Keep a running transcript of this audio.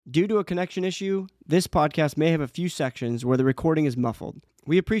Due to a connection issue, this podcast may have a few sections where the recording is muffled.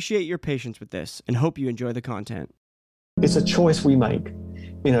 We appreciate your patience with this and hope you enjoy the content. It's a choice we make.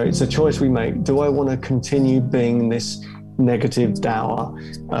 It's a choice we make. Do I want to continue being this negative, dour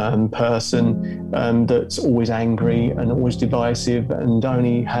person that's always angry and always divisive and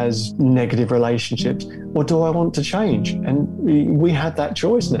only has negative relationships? Or do I want to change? And we had that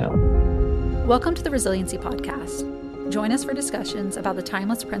choice now. Welcome to the Resiliency Podcast. Join us for discussions about the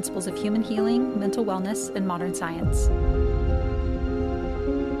timeless principles of human healing, mental wellness, and modern science.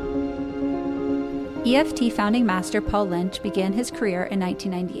 EFT founding master Paul Lynch began his career in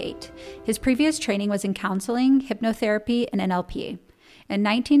 1998. His previous training was in counseling, hypnotherapy, and NLP. In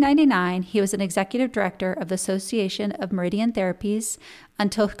 1999, he was an executive director of the Association of Meridian Therapies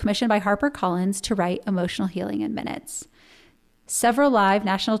until commissioned by HarperCollins to write Emotional Healing in Minutes. Several live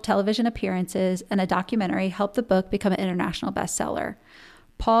national television appearances and a documentary helped the book become an international bestseller.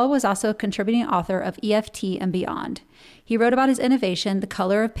 Paul was also a contributing author of EFT and Beyond. He wrote about his innovation, The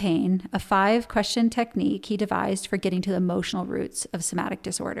Color of Pain, a 5-question technique he devised for getting to the emotional roots of somatic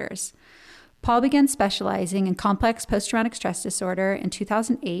disorders. Paul began specializing in complex post-traumatic stress disorder in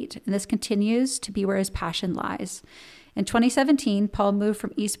 2008, and this continues to be where his passion lies. In 2017, Paul moved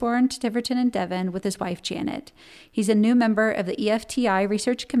from Eastbourne to Tiverton in Devon with his wife, Janet. He's a new member of the EFTI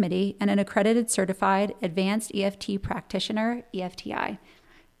Research Committee and an accredited certified advanced EFT practitioner, EFTI.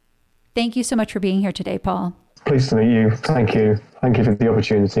 Thank you so much for being here today, Paul. Pleased to meet you. Thank you. Thank you for the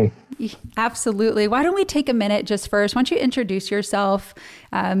opportunity. Absolutely. Why don't we take a minute just first? Why don't you introduce yourself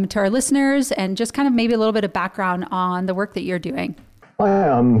to our listeners and just kind of maybe a little bit of background on the work that you're doing? I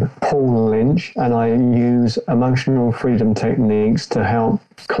am Paul Lynch, and I use emotional freedom techniques to help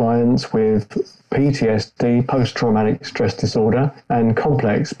clients with PTSD, post-traumatic stress disorder, and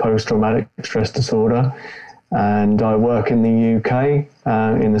complex post-traumatic stress disorder. And I work in the UK,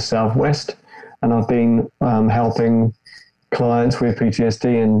 in the Southwest, and I've been helping clients with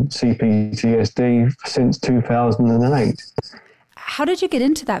PTSD and CPTSD since 2008. How did you get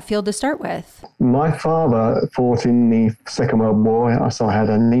into that field to start with? My father fought in the Second World War, so I had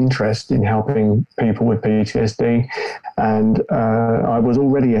an interest in helping people with PTSD. And I was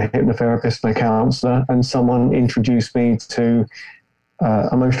already a hypnotherapist and a counsellor, and someone introduced me to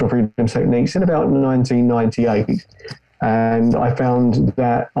emotional freedom techniques in about 1998. And I found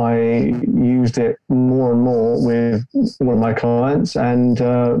that I used it more and more with one of my clients, and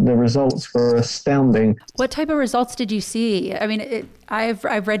the results were astounding. What type of results did you see? I mean,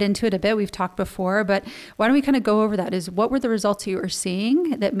 I've read into it a bit. We've talked before, but why don't we kind of go over that? What were the results you were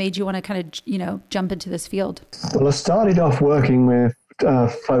seeing that made you want to kind of, jump into this field? Well, I started off working with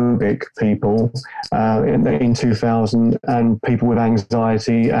phobic people in 2000 and people with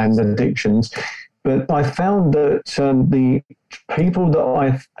anxiety and addictions. But I found that the people that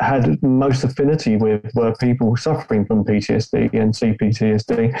I had most affinity with were people suffering from PTSD and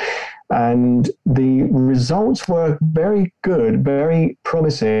CPTSD. And the results were very good, very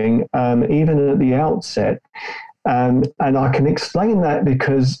promising, even at the outset. And I can explain that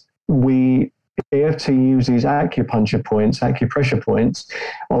because EFT uses acupuncture points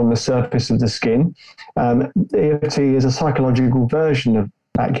on the surface of the skin. EFT is a psychological version of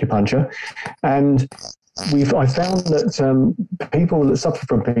acupuncture, and I found that people that suffer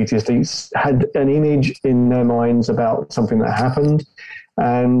from PTSD had an image in their minds about something that happened,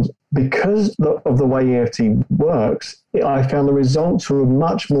 and because of the way EFT works, I found the results were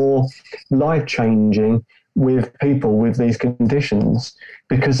much more life-changing with people with these conditions,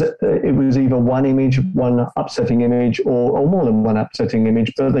 because it was either one image, one upsetting image, or more than one upsetting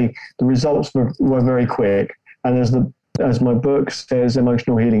image, but the results were very quick. And as my book says,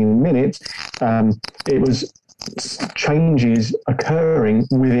 Emotional Healing in Minutes, it was changes occurring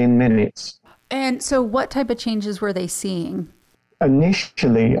within minutes. And so what type of changes were they seeing?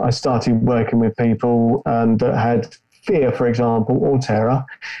 Initially, I started working with people that had fear, for example, or terror.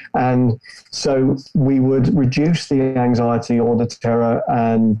 And so we would reduce the anxiety or the terror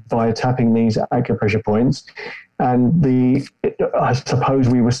by tapping these acupressure points. And I suppose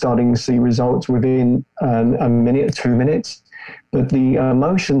we were starting to see results within a minute, 2 minutes. But the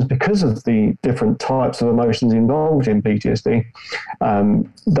emotions, because of the different types of emotions involved in PTSD,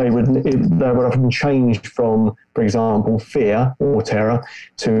 they would often change from, for example, fear or terror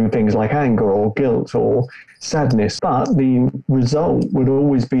to things like anger or guilt or sadness. But the result would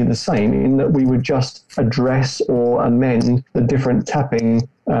always be the same, in that we would just address or amend the different tapping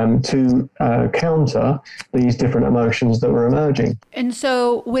to counter these different emotions that were emerging. And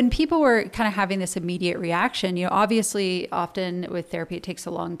so when people were kind of having this immediate reaction, obviously often with therapy, it takes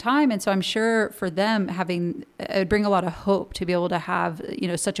a long time. And so I'm sure for them it would bring a lot of hope to be able to have,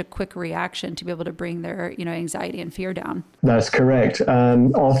 such a quick reaction to be able to bring their, anxiety and fear down. That's correct.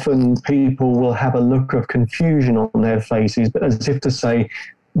 Often people will have a look of confusion on their faces, but as if to say,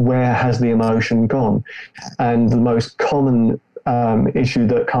 where has the emotion gone? And the most common issue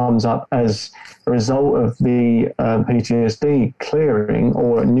that comes up as a result of the PTSD clearing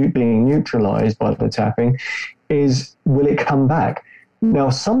or being neutralized by the tapping is, will it come back? Now,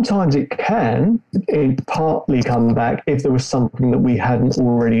 sometimes it partly come back if there was something that we hadn't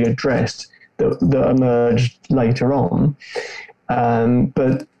already addressed that emerged later on.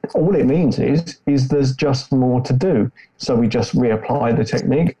 But all it means is there's just more to do. So we just reapply the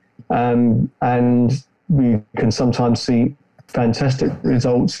technique, and we can sometimes see fantastic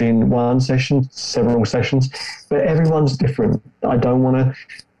results in one session, several sessions, but everyone's different. I don't want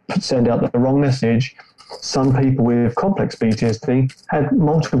to send out the wrong message. Some people with complex PTSD had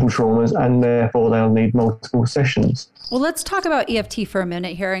multiple traumas, and therefore they'll need multiple sessions. Well, let's talk about EFT for a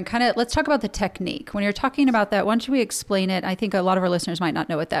minute here, and let's talk about the technique. When you're talking about that, why don't we explain it? I think a lot of our listeners might not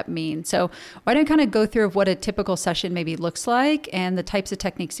know what that means. So why don't you kind of go through what a typical session maybe looks like and the types of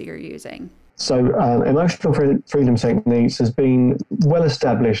techniques that you're using? So emotional freedom techniques has been well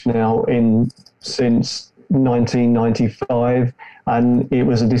established now since 1995, and it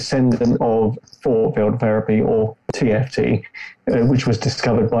was a descendant of thought field therapy, or TFT, which was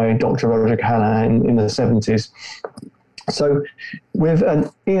discovered by Dr. Roger Callahan in the 70s. So with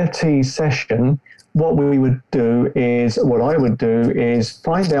an EFT session, what I would do is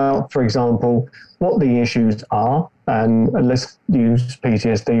find out, for example, what the issues are. And let's use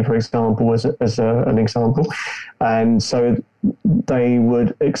PTSD, for example, as an example. And so they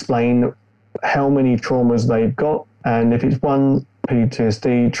would explain how many traumas they've got. And if it's one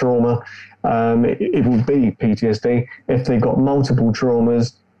PTSD trauma, it would be PTSD. If they've got multiple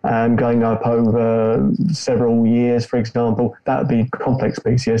traumas, going up over several years, for example, that would be complex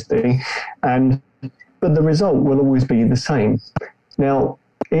PTSD. But the result will always be the same. Now,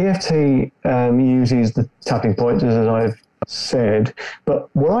 EFT uses the tapping pointers, as I've said, but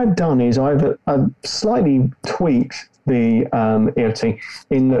what I've done is I've slightly tweaked the EFT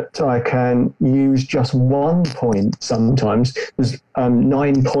in that I can use just one point sometimes. There's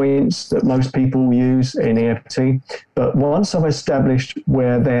 9 points that most people use in EFT, but once I've established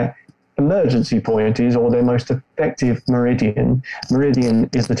where their emergency point is, or their most effective meridian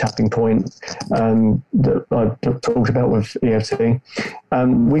is the tapping point that I've talked about with EFT,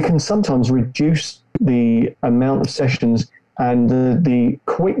 we can sometimes reduce the amount of sessions and the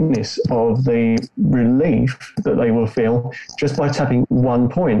quickness of the relief that they will feel just by tapping one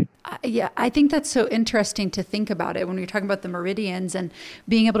point. Yeah, I think that's so interesting to think about it when you're talking about the meridians and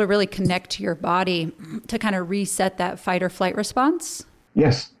being able to really connect to your body to kind of reset that fight or flight response.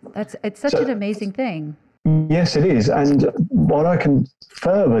 Yes. It's such an amazing thing. Yes, it is. And what I can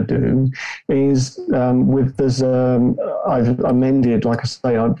further do is I've amended, like I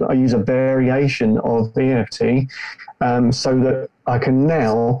say, I use a variation of EFT so that I can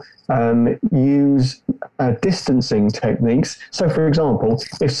now use distancing techniques. So, for example,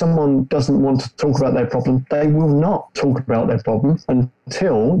 if someone doesn't want to talk about their problem, they will not talk about their problem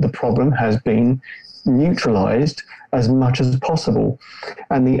until the problem has been neutralized as much as possible.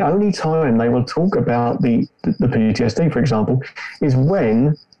 And the only time they will talk about the PTSD, for example, is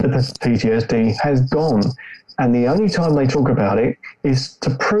when the PTSD has gone. And the only time they talk about it is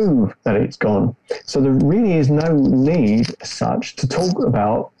to prove that it's gone. So there really is no need as such to talk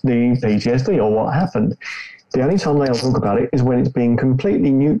about the PTSD or what happened. The only time they'll talk about it is when it's being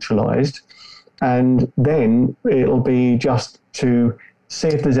completely neutralized. And then it'll be just to see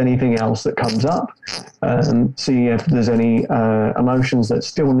if there's anything else that comes up, see if there's any emotions that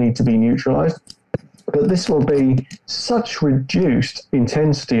still need to be neutralized. But this will be such reduced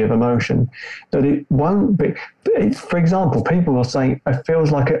intensity of emotion that it won't be. For example, people will say, it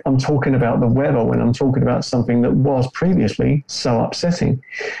feels like I'm talking about the weather when I'm talking about something that was previously so upsetting.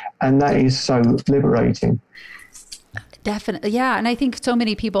 And that is so liberating. Definitely. Yeah. And I think so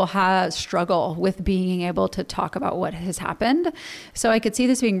many people struggle with being able to talk about what has happened. So I could see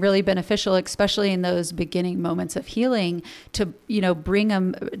this being really beneficial, especially in those beginning moments of healing, to, bring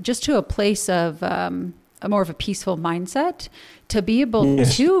them just to a place of more of a peaceful mindset to be able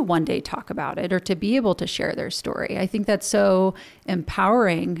to one day talk about it or to be able to share their story. I think that's so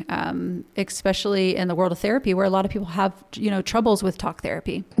empowering, especially in the world of therapy where a lot of people have, troubles with talk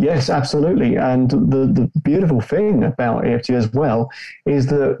therapy. Yes, absolutely. And the beautiful thing about EFT as well is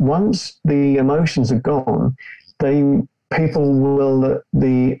that once the emotions are gone, people will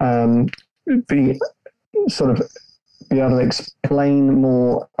be able to explain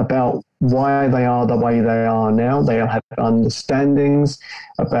more about why they are the way they are now. They'll have understandings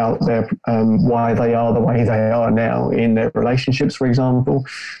about their why they are the way they are now in their relationships, for example,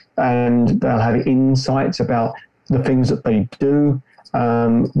 and they'll have insights about the things that they do,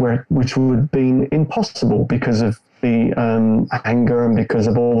 which would have been impossible because of the anger and because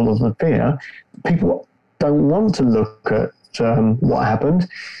of all of the fear. People don't want to look at what happened,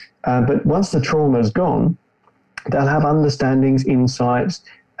 but once the trauma is gone, they'll have understandings, insights,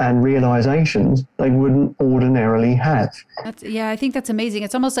 and realizations they wouldn't ordinarily have. I think that's amazing.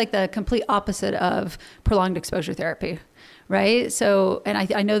 It's almost like the complete opposite of prolonged exposure therapy, right? So, and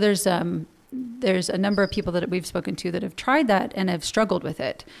I know there's a number of people that we've spoken to that have tried that and have struggled with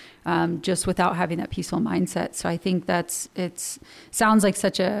it, just without having that peaceful mindset. So I think it sounds like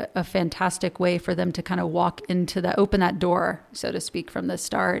such a fantastic way for them to kind of open that door, so to speak, from the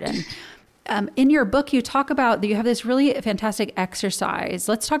start. And in your book, you talk about that you have this really fantastic exercise.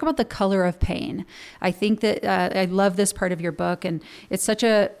 Let's talk about the color of pain. I think that I love this part of your book, and it's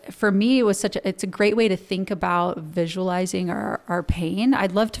for me, it's a great way to think about visualizing our pain.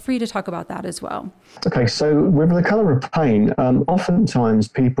 I'd love for you to talk about that as well. Okay, so with the color of pain, oftentimes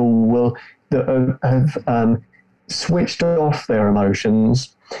people will have switched off their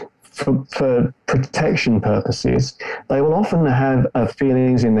emotions for protection purposes. They will often have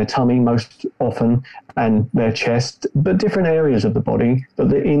feelings in their tummy most often and their chest, but different areas of the body,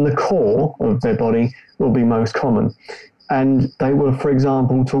 but in the core of their body will be most common. And they will, for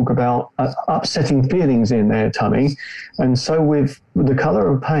example, talk about upsetting feelings in their tummy. And so with the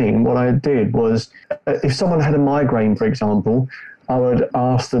color of pain, what I did was, if someone had a migraine, for example, I would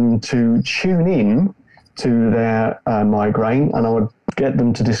ask them to tune in to their migraine, and I would get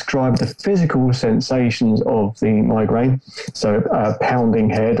them to describe the physical sensations of the migraine. So pounding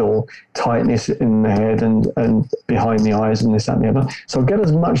head or tightness in the head and behind the eyes and this, that, and the other. So I'd get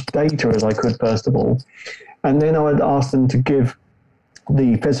as much data as I could, first of all. And then I would ask them to give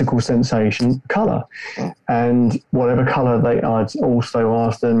the physical sensation color. And whatever color I'd also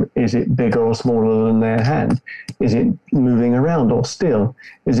ask them, is it bigger or smaller than their hand? Is it moving around or still?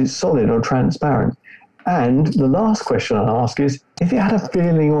 Is it solid or transparent? And the last question I ask is, if you had a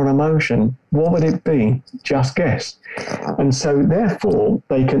feeling or an emotion, what would it be? Just guess. And so therefore,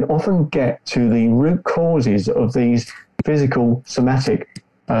 they can often get to the root causes of these physical, somatic,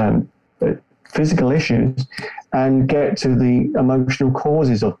 physical issues and get to the emotional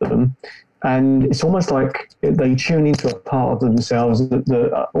causes of them. And it's almost like they tune into a part of themselves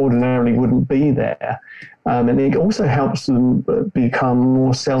that ordinarily wouldn't be there. And it also helps them become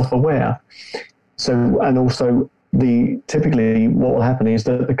more self-aware. So, and also typically what will happen is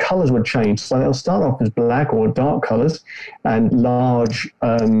that the colors would change. So they'll start off as black or dark colors and large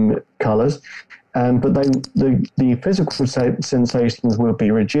colors, but the physical sensations will be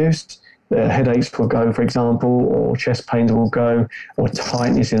reduced. The headaches will go, for example, or chest pains will go, or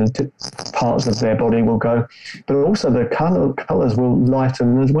tightness in parts of their body will go. But also the colors will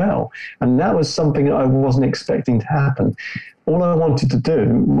lighten as well. And that was something that I wasn't expecting to happen. All I wanted to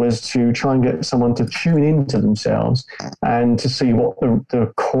do was to try and get someone to tune into themselves and to see what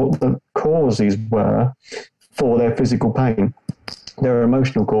the causes were for their physical pain, their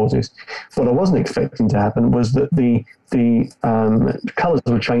emotional causes. What I wasn't expecting to happen was that the colors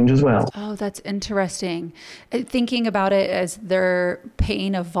would change as well. Oh, that's interesting. Thinking about it as their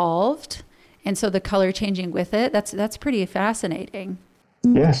pain evolved, and so the color changing with it, that's pretty fascinating.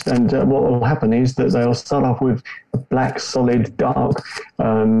 Yes, and what will happen is that they'll start off with a black, solid, dark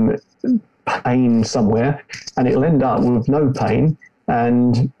pain somewhere, and it'll end up with no pain,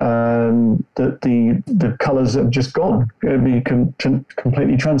 and the colours have just gone. It'll be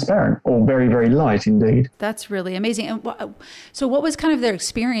completely transparent or very, very light indeed. That's really amazing. And so what was kind of their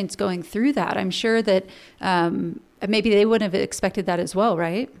experience going through that? I'm sure that maybe they wouldn't have expected that as well,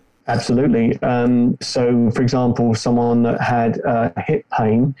 right? Absolutely. So, for example, someone that had hip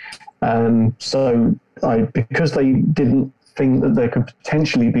pain, because they didn't think that there could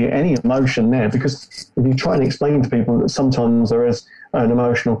potentially be any emotion there, because if you try and explain to people that sometimes there is an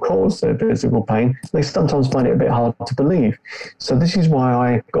emotional cause to physical pain, they sometimes find it a bit hard to believe. So this is why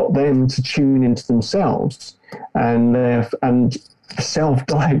I got them to tune into themselves and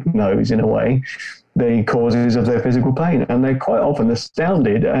self-diagnose in a way, the causes of their physical pain, and they're quite often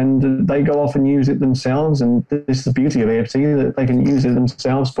astounded, and they go off and use it themselves. And this is the beauty of EFT, that they can use it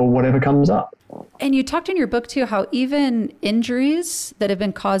themselves for whatever comes up. And you talked in your book too how even injuries that have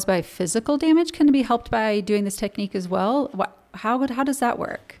been caused by physical damage can be helped by doing this technique as well. How does that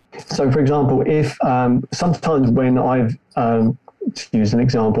work? So, for example, if sometimes when I've to use an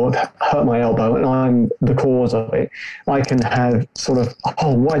example, I've hurt my elbow and I'm the cause of it, I can have sort of,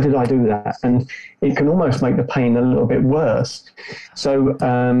 oh, why did I do that? And it can almost make the pain a little bit worse. So,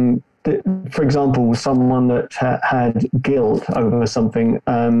 for example, someone that had guilt over something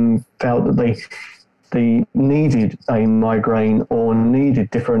felt that they needed a migraine or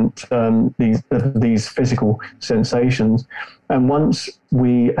needed different these physical sensations. And once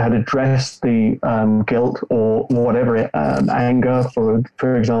we had addressed the guilt or whatever, anger,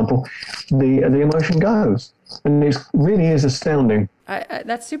 for example, the emotion goes. And it really is astounding.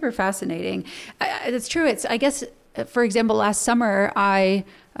 That's super fascinating. It's true. I guess, for example, last summer I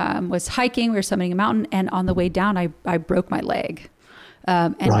was hiking. We were summiting a mountain, and on the way down, I broke my leg.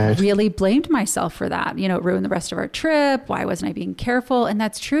 And Right. really blamed myself for that. It ruined the rest of our trip. Why wasn't I being careful? And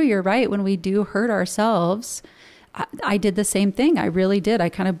that's true. You're right. When we do hurt ourselves, I did the same thing. I really did. I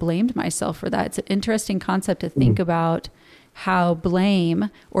kind of blamed myself for that. It's an interesting concept to think about how blame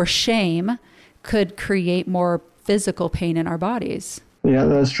or shame could create more physical pain in our bodies. Yeah,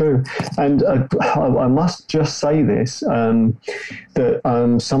 that's true. And I must just say this, that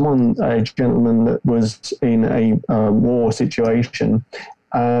a gentleman that was in a war situation,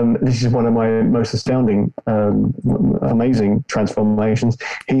 this is one of my most astounding, amazing transformations.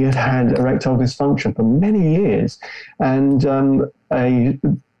 He had erectile dysfunction for many years, and a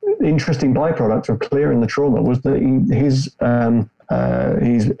interesting byproduct of clearing the trauma was that his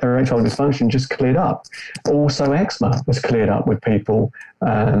erectile dysfunction just cleared up. Also, eczema was cleared up with people.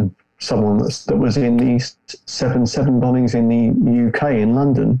 Someone that was in the 7/7 bombings in the UK, in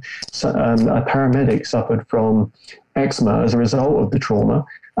London, a paramedic suffered from eczema as a result of the trauma.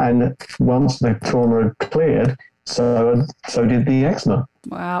 And once the trauma had cleared, so did the eczema.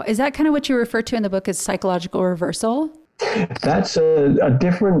 Wow. Is that kind of what you refer to in the book as psychological reversal? That's a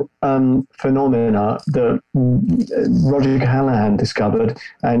different phenomena that Roger Callahan discovered,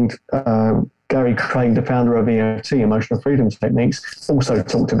 and Gary Craig, the founder of EFT, Emotional Freedom Techniques, also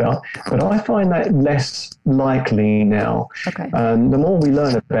talked about. But I find that less likely now. Okay. The more we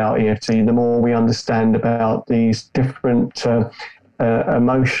learn about EFT, the more we understand about these different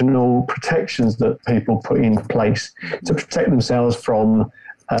emotional protections that people put in place to protect themselves from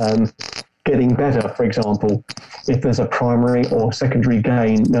getting better. For example, if there's a primary or secondary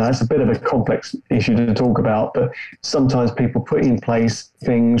gain, now that's a bit of a complex issue to talk about, but sometimes people put in place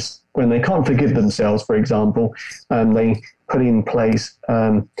things when they can't forgive themselves, for example, they put in place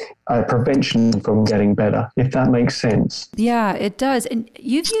a prevention from getting better, if that makes sense. Yeah, it does. And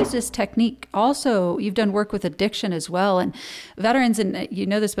you've used this technique also. You've done work with addiction as well. And veterans, and you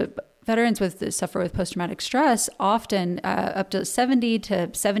know this, but veterans suffer with post-traumatic stress, often up to 70 to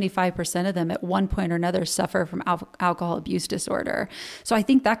 75% of them at one point or another suffer from alcohol abuse disorder. So I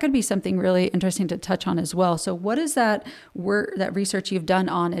think that could be something really interesting to touch on as well. So what is that research you've done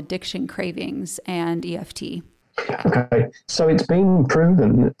on addiction cravings and EFT? Okay, so it's been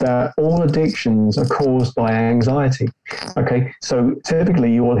proven that all addictions are caused by anxiety. Okay, so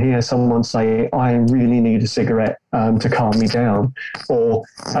typically you will hear someone say, I really need a cigarette to calm me down, or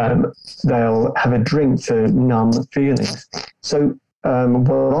they'll have a drink to numb feelings. So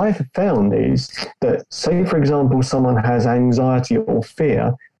what I've found is that, say, for example, someone has anxiety or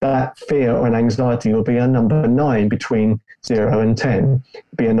fear, that fear or an anxiety will be a number 9 between 0 and 10,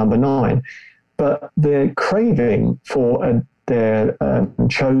 be a number 9. But the craving for their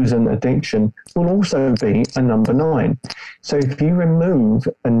chosen addiction will also be a number 9. So if you remove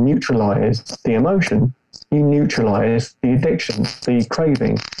and neutralize the emotion, you neutralize the addiction, the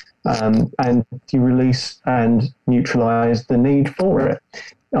craving, and you release and neutralize the need for it.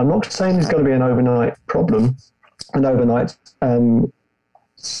 I'm not saying it's going to be an overnight problem, an overnight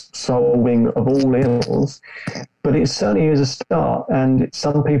solving of all ills, but it certainly is a start, and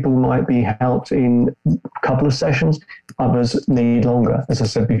some people might be helped in a couple of sessions, others need longer, as I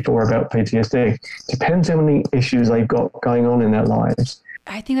said before about PTSD. Depends on the issues they've got going on in their lives.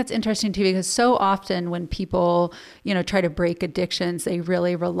 I think that's interesting too, because so often when people, try to break addictions, they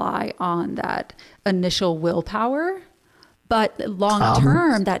really rely on that initial willpower, but long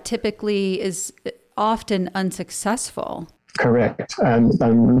term, that typically is often unsuccessful. Correct. And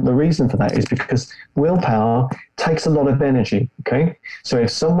the reason for that is because willpower takes a lot of energy. Okay. So if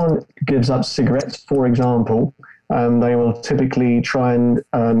someone gives up cigarettes, for example, They will typically try and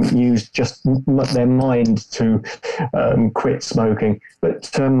use just their mind to quit smoking. But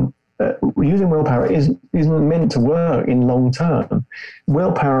using willpower isn't meant to work in long term.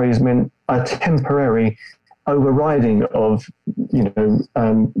 Willpower is meant a temporary overriding of,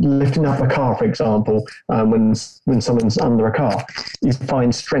 lifting up a car, for example. When someone's under a car, you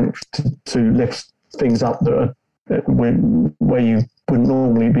find strength to lift things up that are where you wouldn't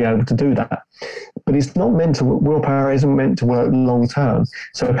normally be able to do that. But it's not meant to. Willpower isn't meant to work long term.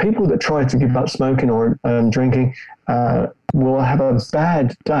 So people that try to give up smoking or drinking will have a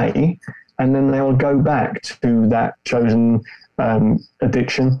bad day, and then they will go back to that chosen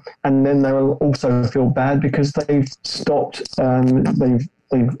addiction, and then they will also feel bad because they've stopped. They've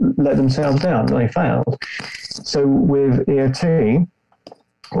let themselves down. They failed. So with EFT,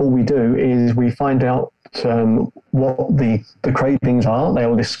 all we do is we find out what the cravings are.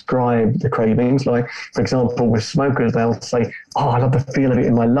 They'll describe the cravings. Like, for example, with smokers, they'll say, "Oh, I love the feel of it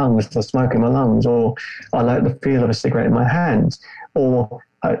in my lungs, the smoke in my lungs," or "I like the feel of a cigarette in my hands." Or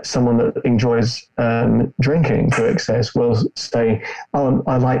someone that enjoys drinking to excess will say, "Oh,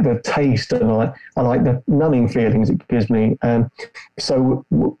 I like the taste, and I like the numbing feelings it gives me." So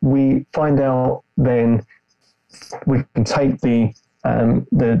we find out, then we can take the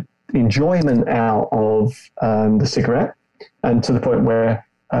enjoyment out of the cigarette, and to the point where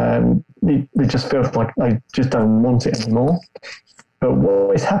it just feels like they just don't want it anymore. But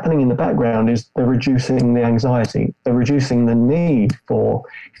what is happening in the background is they're reducing the anxiety. They're reducing the need for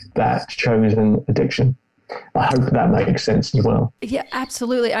that chosen addiction. I hope that makes sense as well. Yeah,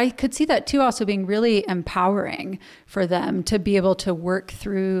 absolutely. I could see that too, also being really empowering for them to be able to work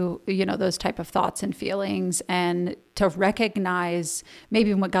through, those type of thoughts and feelings, and to recognize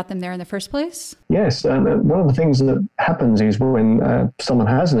maybe what got them there in the first place. Yes. One of the things that happens is when someone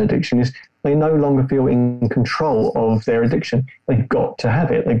has an addiction is they no longer feel in control of their addiction. They've got to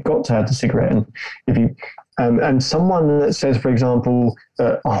have it. They've got to have the cigarette. And if you and someone that says, for example,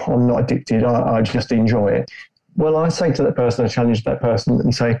 I'm not addicted, I just enjoy it. Well, I say to that person, I challenge that person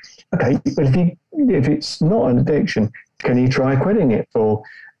and say, okay, but if it's not an addiction, can you try quitting it for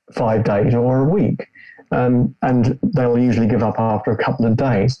 5 days or a week? And they'll usually give up after a couple of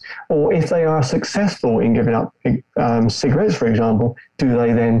days. Or if they are successful in giving up cigarettes, for example, do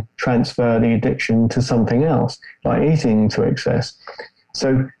they then transfer the addiction to something else, like eating to excess?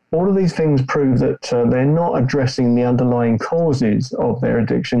 So all of these things prove that they're not addressing the underlying causes of their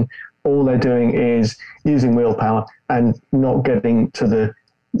addiction. All they're doing is using willpower and not getting to the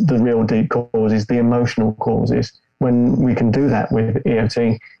real deep causes, the emotional causes. When we can do that with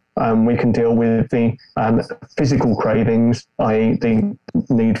EFT, we can deal with the physical cravings, i.e. the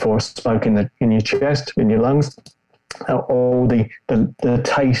need for smoke in your chest, in your lungs, or the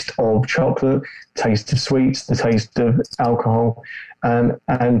taste of chocolate, taste of sweets, the taste of alcohol,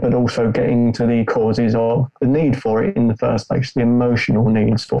 but also getting to the causes of the need for it in the first place, the emotional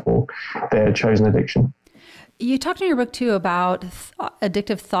needs for their chosen addiction. You talked in your book too about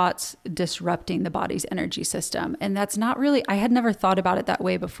addictive thoughts disrupting the body's energy system. And that's not really, I had never thought about it that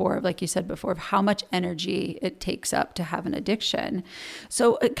way before, like you said before, of how much energy it takes up to have an addiction.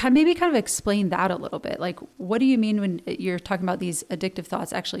 So maybe kind of explain that a little bit. Like, what do you mean when you're talking about these addictive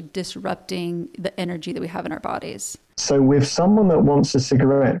thoughts actually disrupting the energy that we have in our bodies? So with someone that wants a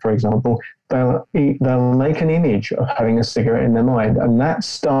cigarette, for example, they'll make an image of having a cigarette in their mind, and that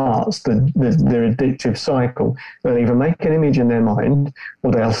starts the addictive cycle. They'll either make an image in their mind,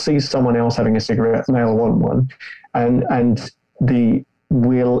 or they'll see someone else having a cigarette and they'll want one, and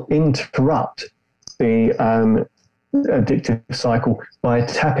will interrupt the addictive cycle by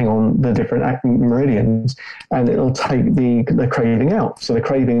tapping on the different meridians, and it'll take the craving out. So the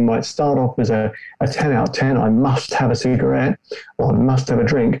craving might start off as a 10 out of 10, I must have a cigarette or I must have a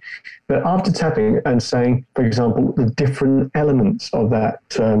drink. But after tapping and saying, for example, the different elements of that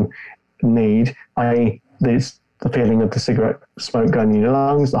need, i.e. there's the feeling of the cigarette smoke going in your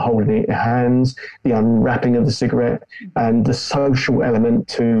lungs, the holding it in your hands, the unwrapping of the cigarette, and the social element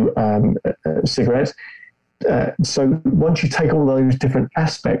to cigarettes. So once you take all those different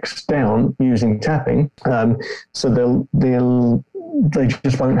aspects down using tapping, so they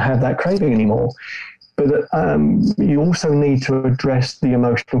just won't have that craving anymore. But you also need to address the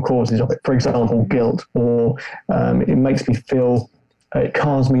emotional causes of it. For example, guilt, or it makes me feel, it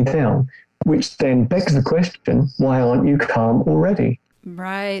calms me down, which then begs the question, why aren't you calm already?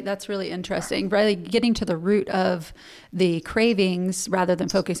 Right. That's really interesting. Really getting to the root of the cravings rather than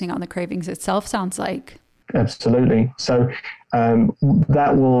focusing on the cravings itself, sounds like. Absolutely. So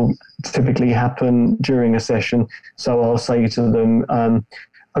that will typically happen during a session. So I'll say to them,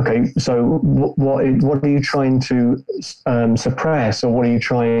 okay, so what are you trying to suppress, or what are you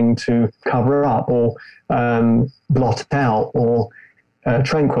trying to cover up, or blot out, or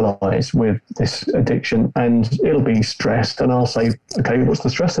tranquilize with this addiction? And it'll be stressed, and I'll say, okay, what's the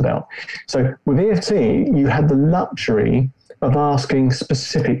stress about? So with EFT, you had the luxury of asking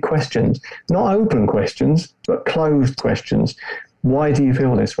specific questions, not open questions, but closed questions. Why do you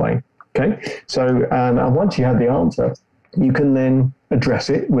feel this way? Okay, so and once you have the answer, you can then address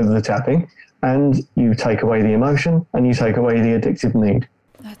it with the tapping, and you take away the emotion, and you take away the addictive need.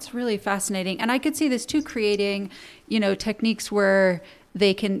 That's really fascinating. And I could see this too, creating, techniques where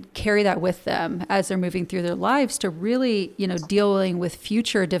they can carry that with them as they're moving through their lives to really, dealing with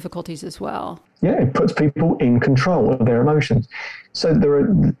future difficulties as well. Yeah, it puts people in control of their emotions. So there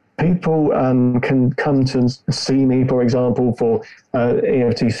are people can come to see me, for example, for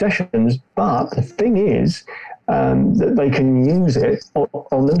EFT sessions, but the thing is that they can use it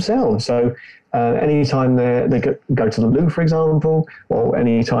on themselves. So anytime they go to the loo, for example, or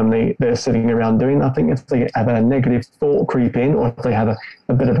anytime they're sitting around doing nothing, if they have a negative thought creep in, or if they have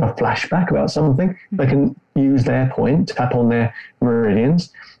a bit of a flashback about something, they can use their point, tap on their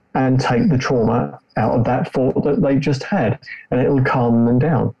meridians, and take the trauma out of that thought that they just had, and it will calm them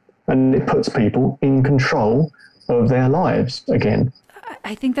down. And it puts people in control of their lives again.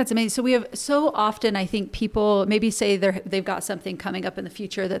 I think that's amazing. So we have so often, I think people maybe say they've got something coming up in the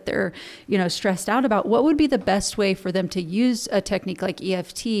future that they're, stressed out about. What would be the best way for them to use a technique like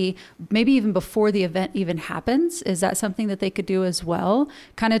EFT, maybe even before the event even happens? Is that something that they could do as well,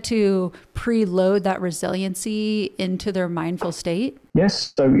 kind of to preload that resiliency into their mindful state?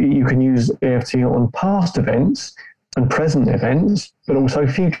 Yes. So you can use EFT on past events and present events, but also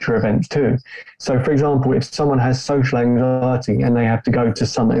future events too. So for example, if someone has social anxiety and they have to go to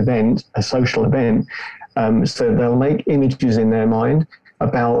some event, a social event, so they'll make images in their mind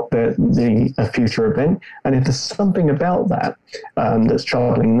about a future event. And if there's something about that that's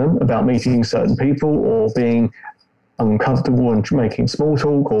troubling them, about meeting certain people or being uncomfortable and making small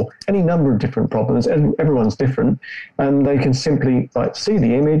talk, or any number of different problems, everyone's different, they can simply see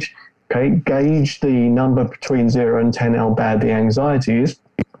the image, gauge the number between 0 and 10, how bad the anxiety is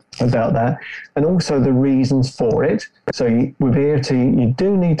about that, and also the reasons for it. So with EFT, you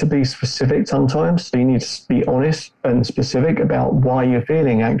do need to be specific sometimes. So you need to be honest and specific about why you're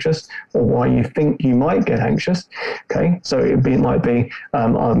feeling anxious, or why you think you might get anxious. Okay, so it might be,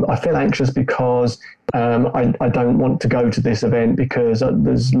 I feel anxious because I don't want to go to this event because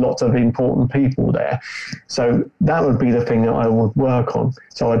there's lots of important people there. So that would be the thing that I would work on.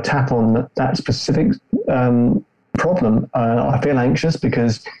 So I'd tap on that specific problem. I feel anxious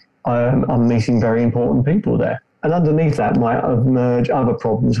because I'm meeting very important people there. And underneath that might emerge other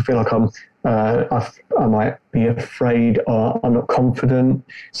problems. I feel like I might be afraid, or I'm not confident.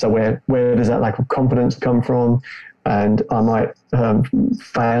 So where does that lack of confidence come from? And I might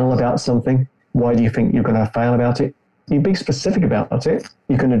fail about something. Why do you think you're going to fail about it? You be specific about it,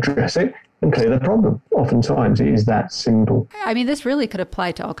 you can address it and clear the problem. Oftentimes it is that simple. I mean, this really could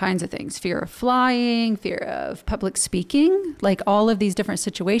apply to all kinds of things. Fear of flying, fear of public speaking, like all of these different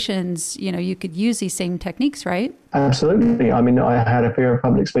situations, you could use these same techniques, right? Absolutely. I mean, I had a fear of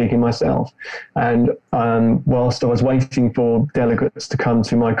public speaking myself. And whilst I was waiting for delegates to come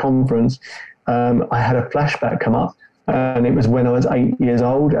to my conference, I had a flashback come up. And it was when I was 8 years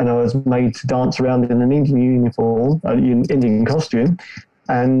old, and I was made to dance around in an Indian uniform, Indian costume.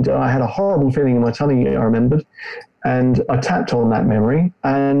 And I had a horrible feeling in my tummy, I remembered. And I tapped on that memory,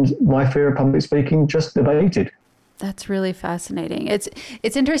 and my fear of public speaking just abated. That's really fascinating. It's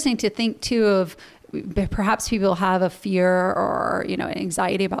interesting to think too of perhaps people have a fear or,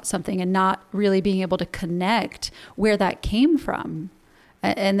 anxiety about something and not really being able to connect where that came from.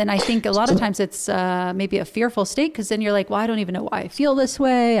 And then I think a lot of times it's maybe a fearful state, because then you're like, well, I don't even know why I feel this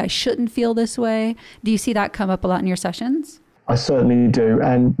way. I shouldn't feel this way. Do you see that come up a lot in your sessions? I certainly do.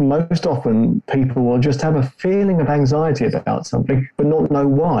 And most often people will just have a feeling of anxiety about something, but not know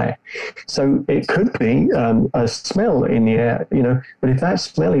why. So it could be a smell in the air, but if that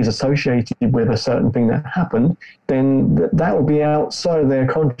smell is associated with a certain thing that happened, then that will be outside of their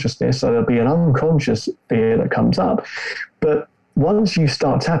consciousness. So there'll be an unconscious fear that comes up. But once you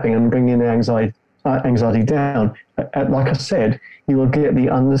start tapping and bringing the anxiety down, like I said, you will get the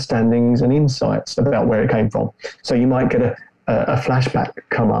understandings and insights about where it came from. So you might get a flashback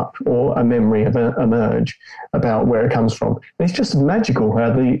come up, or a memory emerge about where it comes from. It's just magical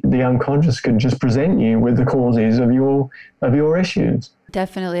how the unconscious can just present you with the causes of your issues.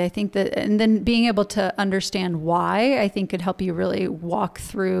 Definitely. I think that, and then being able to understand why, I think could help you really walk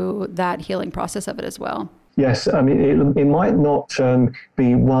through that healing process of it as well. Yes, I mean, it might not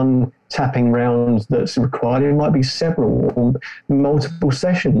be one tapping round that's required. It might be several or multiple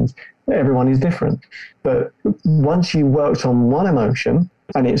sessions. Everyone is different. But once you worked on one emotion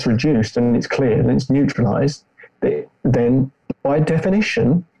and it's reduced and it's cleared and it's neutralized, then by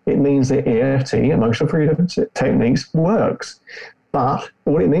definition, it means that EFT, emotional freedom techniques, works. But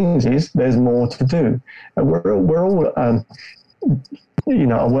what it means is there's more to do. We're all a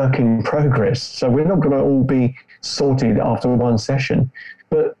work in progress. So we're not going to all be sorted after one session,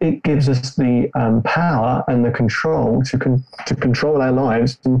 but it gives us the power and the control to control our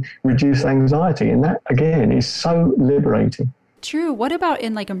lives and reduce anxiety. And that, again, is so liberating. True. What about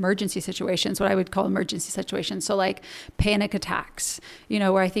in like emergency situations, what I would call emergency situations? So like panic attacks,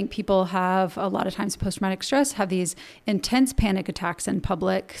 where I think people have a lot of times post-traumatic stress, have these intense panic attacks in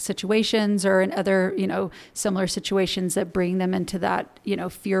public situations or in other, similar situations that bring them into that,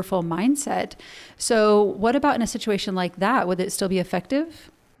 fearful mindset. So what about in a situation like that? Would it still be effective?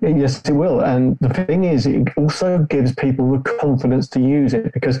 Yes, it will. And the thing is, it also gives people the confidence to use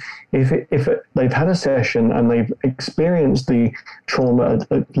it, because if they've had a session and they've experienced the trauma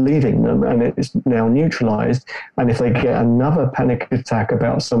leaving them and it's now neutralized, and if they get another panic attack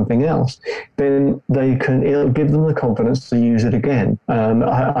about something else, then it'll give them the confidence to use it again.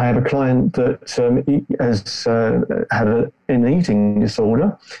 I have a client that has had an eating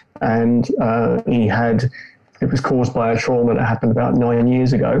disorder, and it was caused by a trauma that happened about 9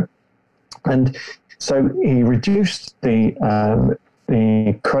 years ago. And so he reduced the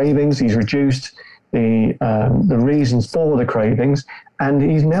cravings, he's reduced the reasons for the cravings, and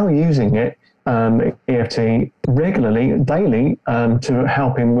he's now using it, EFT, regularly, daily, to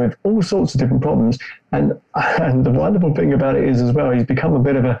help him with all sorts of different problems. And the wonderful thing about it is as well, he's become a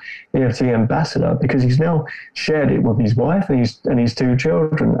bit of a EFT ambassador, because he's now shared it with his wife and his two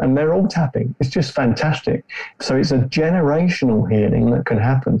children, and they're all tapping. It's just fantastic. So it's a generational healing that can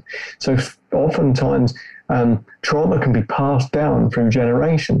happen. So oftentimes trauma can be passed down through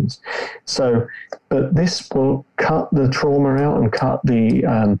generations. So, but this will cut the trauma out and cut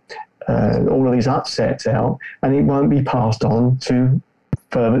the all of these upsets out, and it won't be passed on to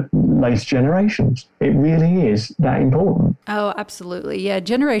further later generations. It really is that important. Oh, absolutely. Yeah.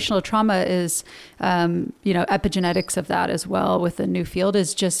 Generational trauma is, epigenetics of that as well with the new field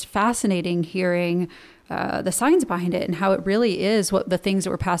is just fascinating, hearing the science behind it and how it really is what the things that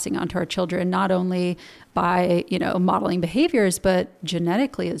we're passing on to our children, not only by, modeling behaviors, but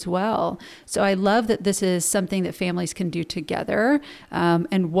genetically as well. So I love that this is something that families can do together.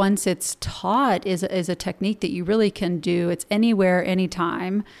 And once it's taught is a technique that you really can do. It's anywhere,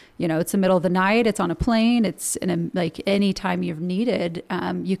 anytime, it's the middle of the night, it's on a plane, it's any time you've needed,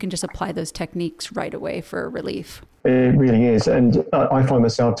 you can just apply those techniques right away for relief. It really is. And I find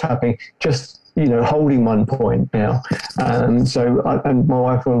myself tapping just holding one point now. And my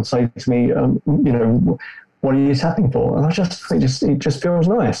wife will say to me, what are you tapping for? And it just feels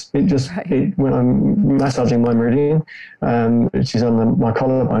nice. When I'm massaging my meridian, which is on my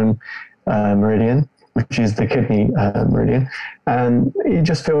collarbone meridian, which is the kidney meridian, and it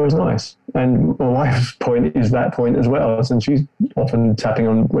just feels nice. And my wife's point is that point as well, and she's often tapping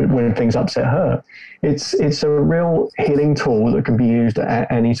on when things upset her. It's a real healing tool that can be used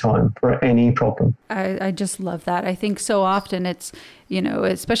at any time for any problem. I just love that. I think so often it's,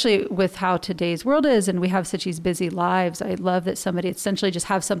 especially with how today's world is and we have such these busy lives, I love that somebody essentially just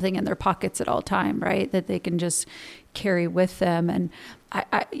have something in their pockets at all time, right? That they can just carry with them. And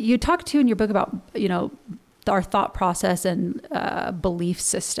you talk too in your book about, our thought process and belief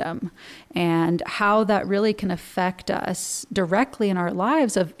system and how that really can affect us directly in our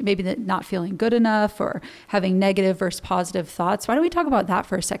lives of maybe not feeling good enough or having negative versus positive thoughts. Why don't we talk about that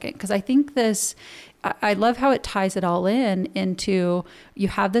for a second? Because I think I love how it ties it all into you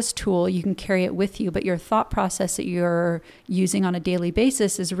have this tool, you can carry it with you, but your thought process that you're using on a daily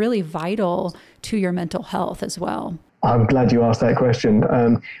basis is really vital to your mental health as well. I'm glad you asked that question.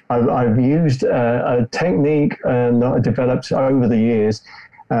 I've used a technique that I developed over the years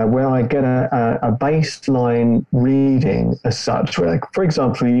where I get a baseline reading as such. For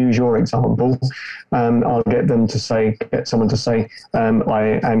example, you use your example, I'll get someone to say,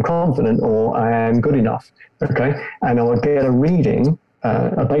 I am confident or I am good enough. Okay. And I'll get a reading,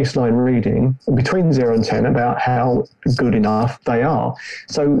 a baseline reading between 0 and 10 about how good enough they are.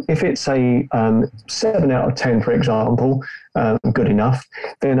 So if it's a 7 out of 10, for example, good enough,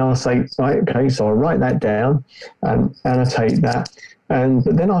 then I'll say, right, okay, so I'll write that down and annotate that.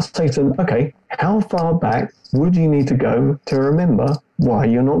 But then I'll say to them, okay, how far back would you need to go to remember why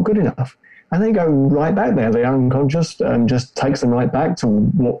you're not good enough? And they go right back there. The unconscious just takes them right back to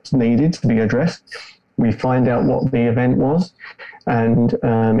what's needed to be addressed. we find out what the event was. And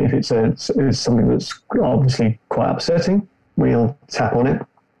if it's something that's obviously quite upsetting, we'll tap on it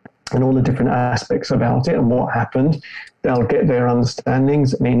and all the different aspects about it and what happened. They'll get their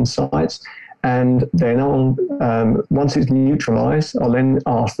understandings and insights. And then once it's neutralized, I'll then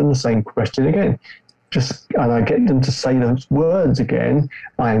ask them the same question again. And I get them to say those words again,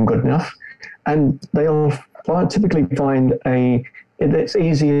 I am good enough. And they'll typically find it's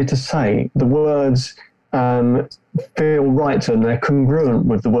easier to say. The words feel right to them. They're congruent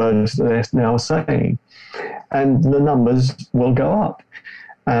with the words that they're now saying. And the numbers will go up.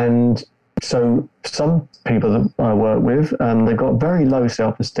 And so some people that I work with, they've got very low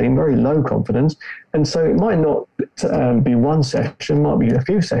self-esteem, very low confidence. And so it might not be one session, it might be a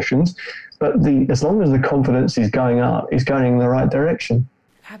few sessions, but as long as the confidence is going up, it's going in the right direction.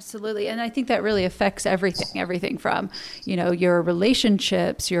 Absolutely. And I think that really affects everything from, your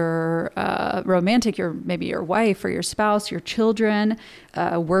relationships, your romantic, maybe your wife or your spouse, your children,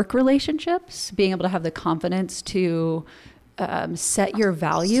 work relationships, being able to have the confidence to set your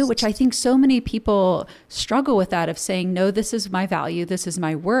value, which I think so many people struggle with, that of saying, no, this is my value, this is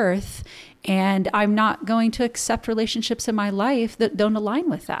my worth, and I'm not going to accept relationships in my life that don't align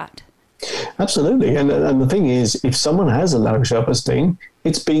with that. Absolutely. And the thing is, if someone has a low self-esteem,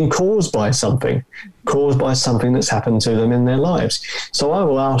 it's being caused by something that's happened to them in their lives. So I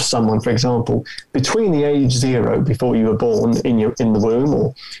will ask someone, for example, between the age 0, before you were born in the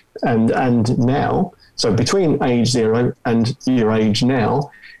womb, and now, so between age 0 and your age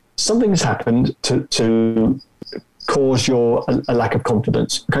now, something's happened to cause a lack of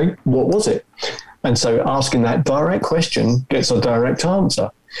confidence. Okay, what was it? And so asking that direct question gets a direct answer.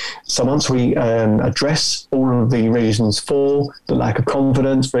 So once we address all of the reasons for the lack of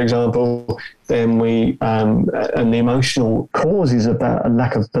confidence, for example, then we and the emotional causes of that, a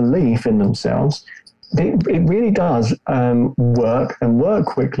lack of belief in themselves, it really does work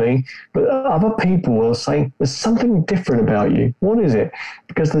quickly. But other people will say, there's something different about you. What is it?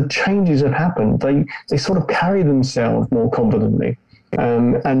 Because the changes have happened. They sort of carry themselves more confidently.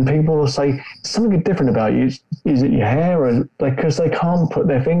 And people will say, something different about you. Is it your hair? Or because they can't put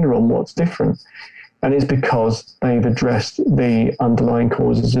their finger on what's different. And it's because they've addressed the underlying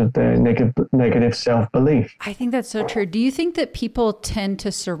causes of their negative self-belief. I think that's so true. Do you think that people tend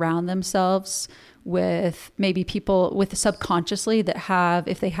to surround themselves with maybe people with subconsciously that have,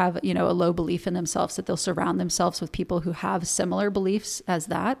 if they have, a low belief in themselves, that they'll surround themselves with people who have similar beliefs as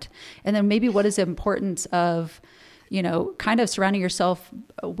that? And then maybe what is the importance of kind of surrounding yourself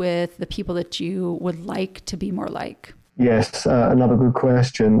with the people that you would like to be more like? Yes, another good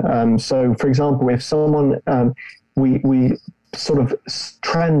question. So, for example, if someone, we sort of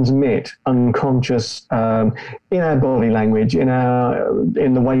transmit unconscious in our body language, in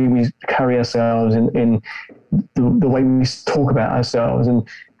the way we carry ourselves, in the way we talk about ourselves,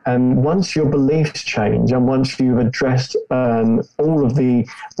 and once your beliefs change, and once you've addressed all of the,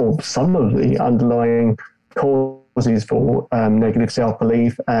 or some of the underlying causes for negative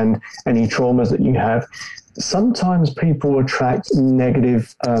self-belief and any traumas that you have, sometimes people attract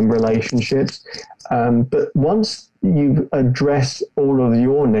negative relationships. But once you've addressed all of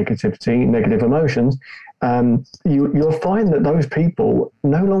your negativity, negative emotions, you'll find that those people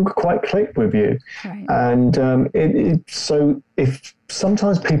no longer quite click with you. Right. And so if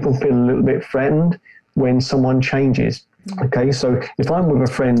sometimes people feel a little bit threatened when someone changes. Okay, so if I'm with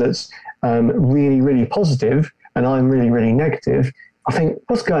a friend that's really, really positive, and I'm really, really negative, I think,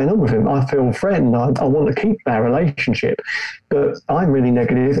 what's going on with him? I feel threatened. I want to keep our relationship. But I'm really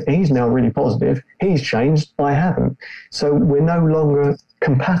negative. He's now really positive. He's changed. I haven't. So we're no longer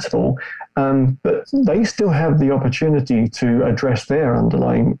compatible. But they still have the opportunity to address their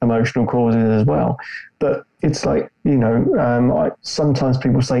underlying emotional causes as well. But it's like, sometimes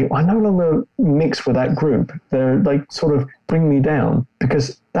people say, I no longer mix with that group. They sort of bring me down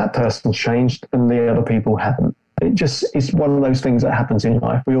because that person's changed and the other people haven't. It's one of those things that happens in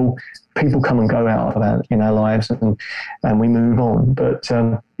life. People come and go out in our lives and we move on. But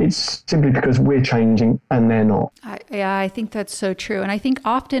it's simply because we're changing and they're not. I think that's so true. And I think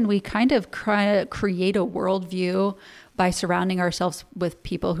often we kind of create a worldview by surrounding ourselves with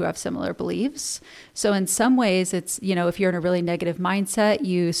people who have similar beliefs. So in some ways, it's, if you're in a really negative mindset,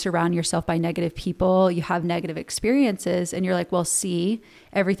 you surround yourself by negative people, you have negative experiences, and you're like, well, see,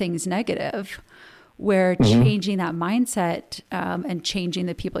 everything's negative. where changing that mindset and changing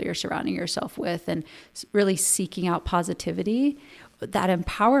the people you're surrounding yourself with and really seeking out positivity, that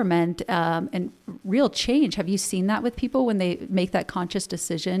empowerment and real change. Have you seen that with people when they make that conscious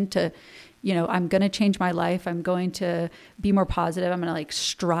decision to, I'm going to change my life. I'm going to be more positive. I'm going to like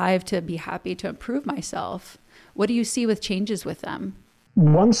strive to be happy, to improve myself. What do you see with changes with them?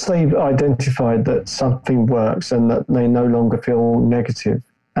 Once they've identified that something works and that they no longer feel negative,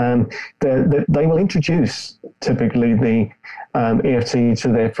 they will introduce typically the EFT to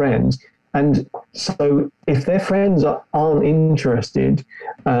their friends. And so if their friends aren't interested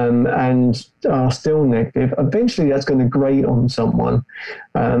and are still negative, eventually that's going to grate on someone.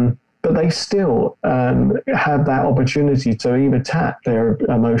 But they still have that opportunity to either tap their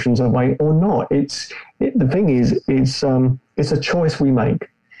emotions away or not. The thing is, it's a choice we make.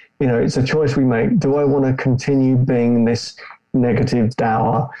 It's a choice we make. Do I want to continue being this negative,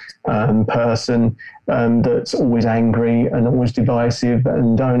 dour person that's always angry and always divisive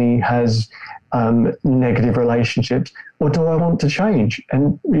and only has negative relationships, or do I want to change?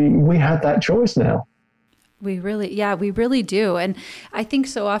 And we have that choice now. We really do. And I think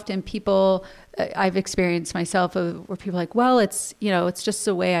so often people, I've experienced myself where people are like, well, it's just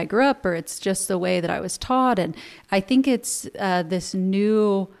the way I grew up, or it's just the way that I was taught. And I think it's this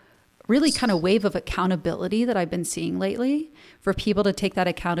new really kind of wave of accountability that I've been seeing lately for people to take that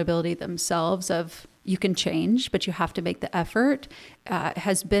accountability themselves of you can change, but you have to make the effort,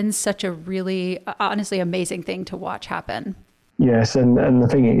 has been such a really, honestly, amazing thing to watch happen. Yes, and the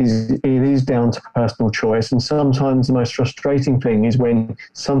thing is, it is down to personal choice. And sometimes the most frustrating thing is when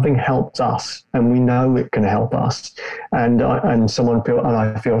something helps us and we know it can help us, and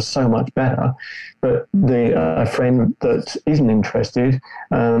I feel so much better. But a friend that isn't interested,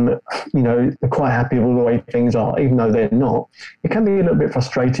 they're quite happy with the way things are, even though they're not. It can be a little bit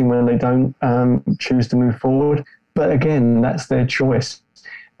frustrating when they don't choose to move forward. But again, that's their choice.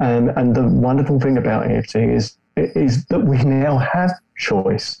 And the wonderful thing about EFT is that we now have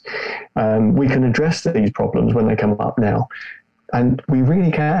choice. We can address these problems when they come up now, and we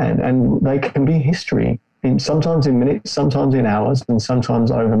really can, and they can be history, sometimes in minutes, sometimes in hours, and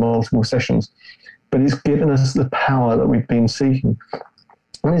sometimes over multiple sessions. But it's given us the power that we've been seeking,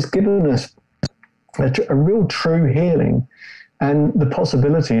 and it's given us a real true healing and the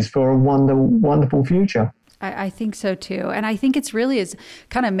possibilities for a wonderful future. I think so too. And I think it's really is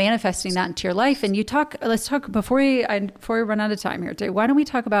kind of manifesting that into your life. And let's talk before we run out of time here today, why don't we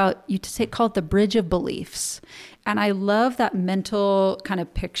talk about, call it the bridge of beliefs. And I love that mental kind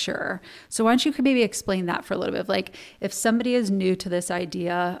of picture. So why don't you maybe explain that for a little bit of like, if somebody is new to this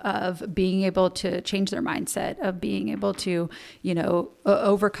idea of being able to change their mindset, of being able to,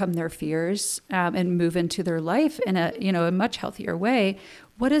 overcome their fears and move into their life in a much healthier way,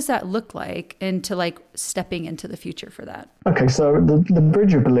 what does that look like into like stepping into the future for that? Okay, so the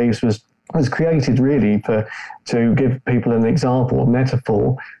bridge of beliefs was created really to give people an example, a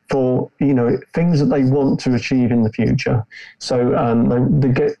metaphor for things that they want to achieve in the future. So they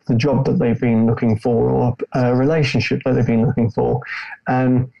get the job that they've been looking for, or a relationship that they've been looking for,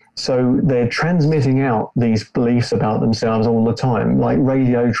 so they're transmitting out these beliefs about themselves all the time, like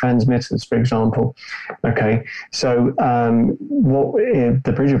radio transmitters, for example. Okay, so what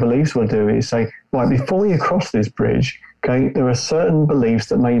the bridge of beliefs will do is say, right, before you cross this bridge, okay, there are certain beliefs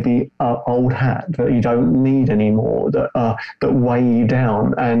that may be old hat, that you don't need anymore, that weigh you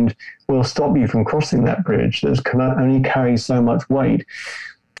down and will stop you from crossing that bridge, that can only carry so much weight.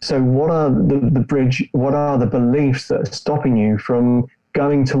 So what are the beliefs that are stopping you from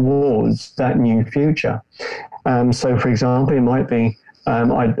going towards that new future? So, for example, it might be,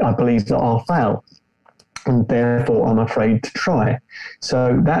 I believe that I'll fail, and therefore I'm afraid to try.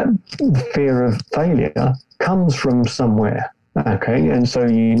 So that fear of failure comes from somewhere, okay? And so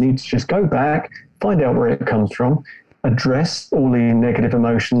you need to just go back, find out where it comes from, address all the negative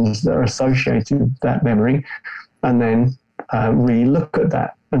emotions that are associated with that memory, and then really look at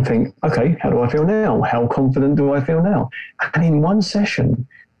that and think, okay, how do I feel now? How confident do I feel now? And in one session,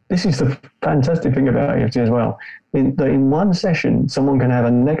 this is the fantastic thing about EFT as well, in one session, someone can have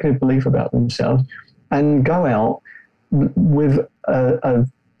a negative belief about themselves and go out with a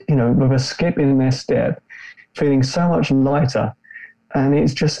skip in their step, feeling so much lighter. And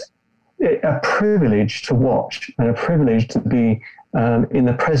it's just a privilege to watch and a privilege to be in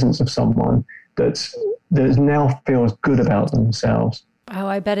the presence of someone that now feels good about themselves. Oh,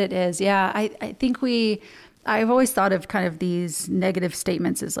 I bet it is. Yeah. I think I've always thought of kind of these negative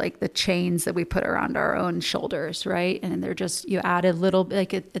statements as like the chains that we put around our own shoulders, right? And they're just, you add a little,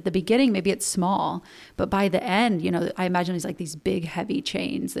 like at the beginning, maybe it's small, but by the end, I imagine it's like these big, heavy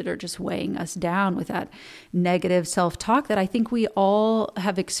chains that are just weighing us down with that negative self-talk that I think we all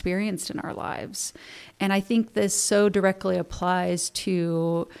have experienced in our lives. And I think this so directly applies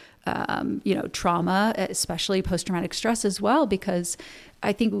to trauma, especially post-traumatic stress as well, because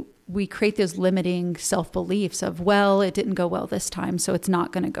I think we create those limiting self-beliefs of, well, it didn't go well this time, so it's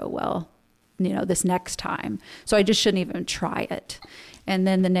not going to go well, this next time. So I just shouldn't even try it. And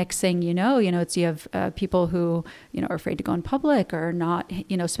then the next thing you have people who, are afraid to go in public or not,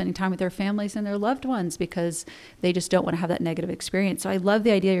 spending time with their families and their loved ones because they just don't want to have that negative experience. So I love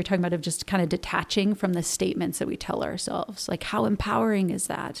the idea you're talking about of just kind of detaching from the statements that we tell ourselves. Like, how empowering is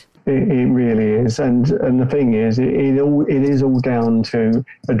that? It really is. And the thing is, it is all down to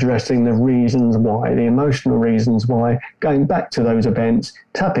addressing the reasons why, the emotional reasons why, going back to those events,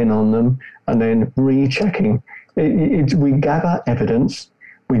 tapping on them, and then rechecking. We gather evidence,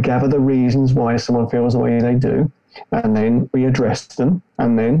 we gather the reasons why someone feels the way they do, and then we address them,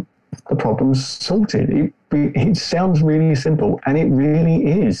 and then the problem's sorted. It sounds really simple, and it really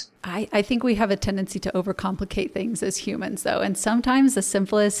is. I think we have a tendency to overcomplicate things as humans, though, and sometimes the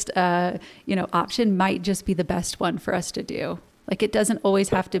simplest, option might just be the best one for us to do. Like, it doesn't always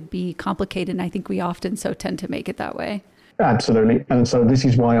have to be complicated, and I think we often so tend to make it that way. Absolutely. And so this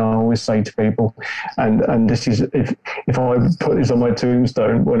is why I always say to people, and this is, if I put this on my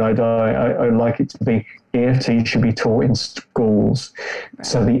tombstone when I die, I like it to be EFT should be taught in schools. Right.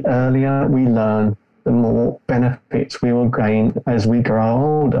 So the earlier we learn, the more benefits we will gain as we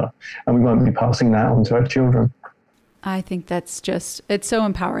grow older, and we won't be passing that on to our children. I think it's so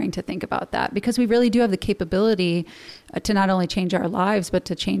empowering to think about that, because we really do have the capability to not only change our lives, but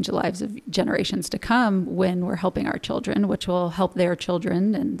to change the lives of generations to come when we're helping our children, which will help their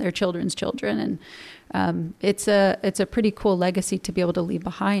children and their children's children. And it's a pretty cool legacy to be able to leave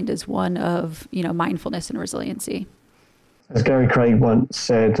behind as one of, mindfulness and resiliency. As Gary Craig once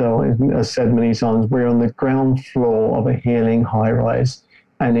said, has said many times, we're on the ground floor of a healing high-rise.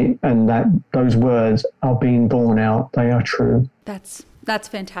 And that those words are being borne out. They are true. That's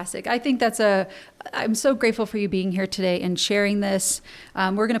fantastic. I think I'm so grateful for you being here today and sharing this.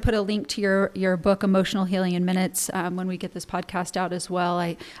 We're going to put a link to your book, Emotional Healing in Minutes, when we get this podcast out as well.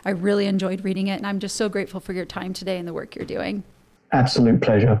 I really enjoyed reading it, and I'm just so grateful for your time today and the work you're doing. Absolute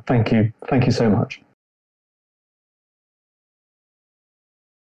pleasure. Thank you. Thank you so much.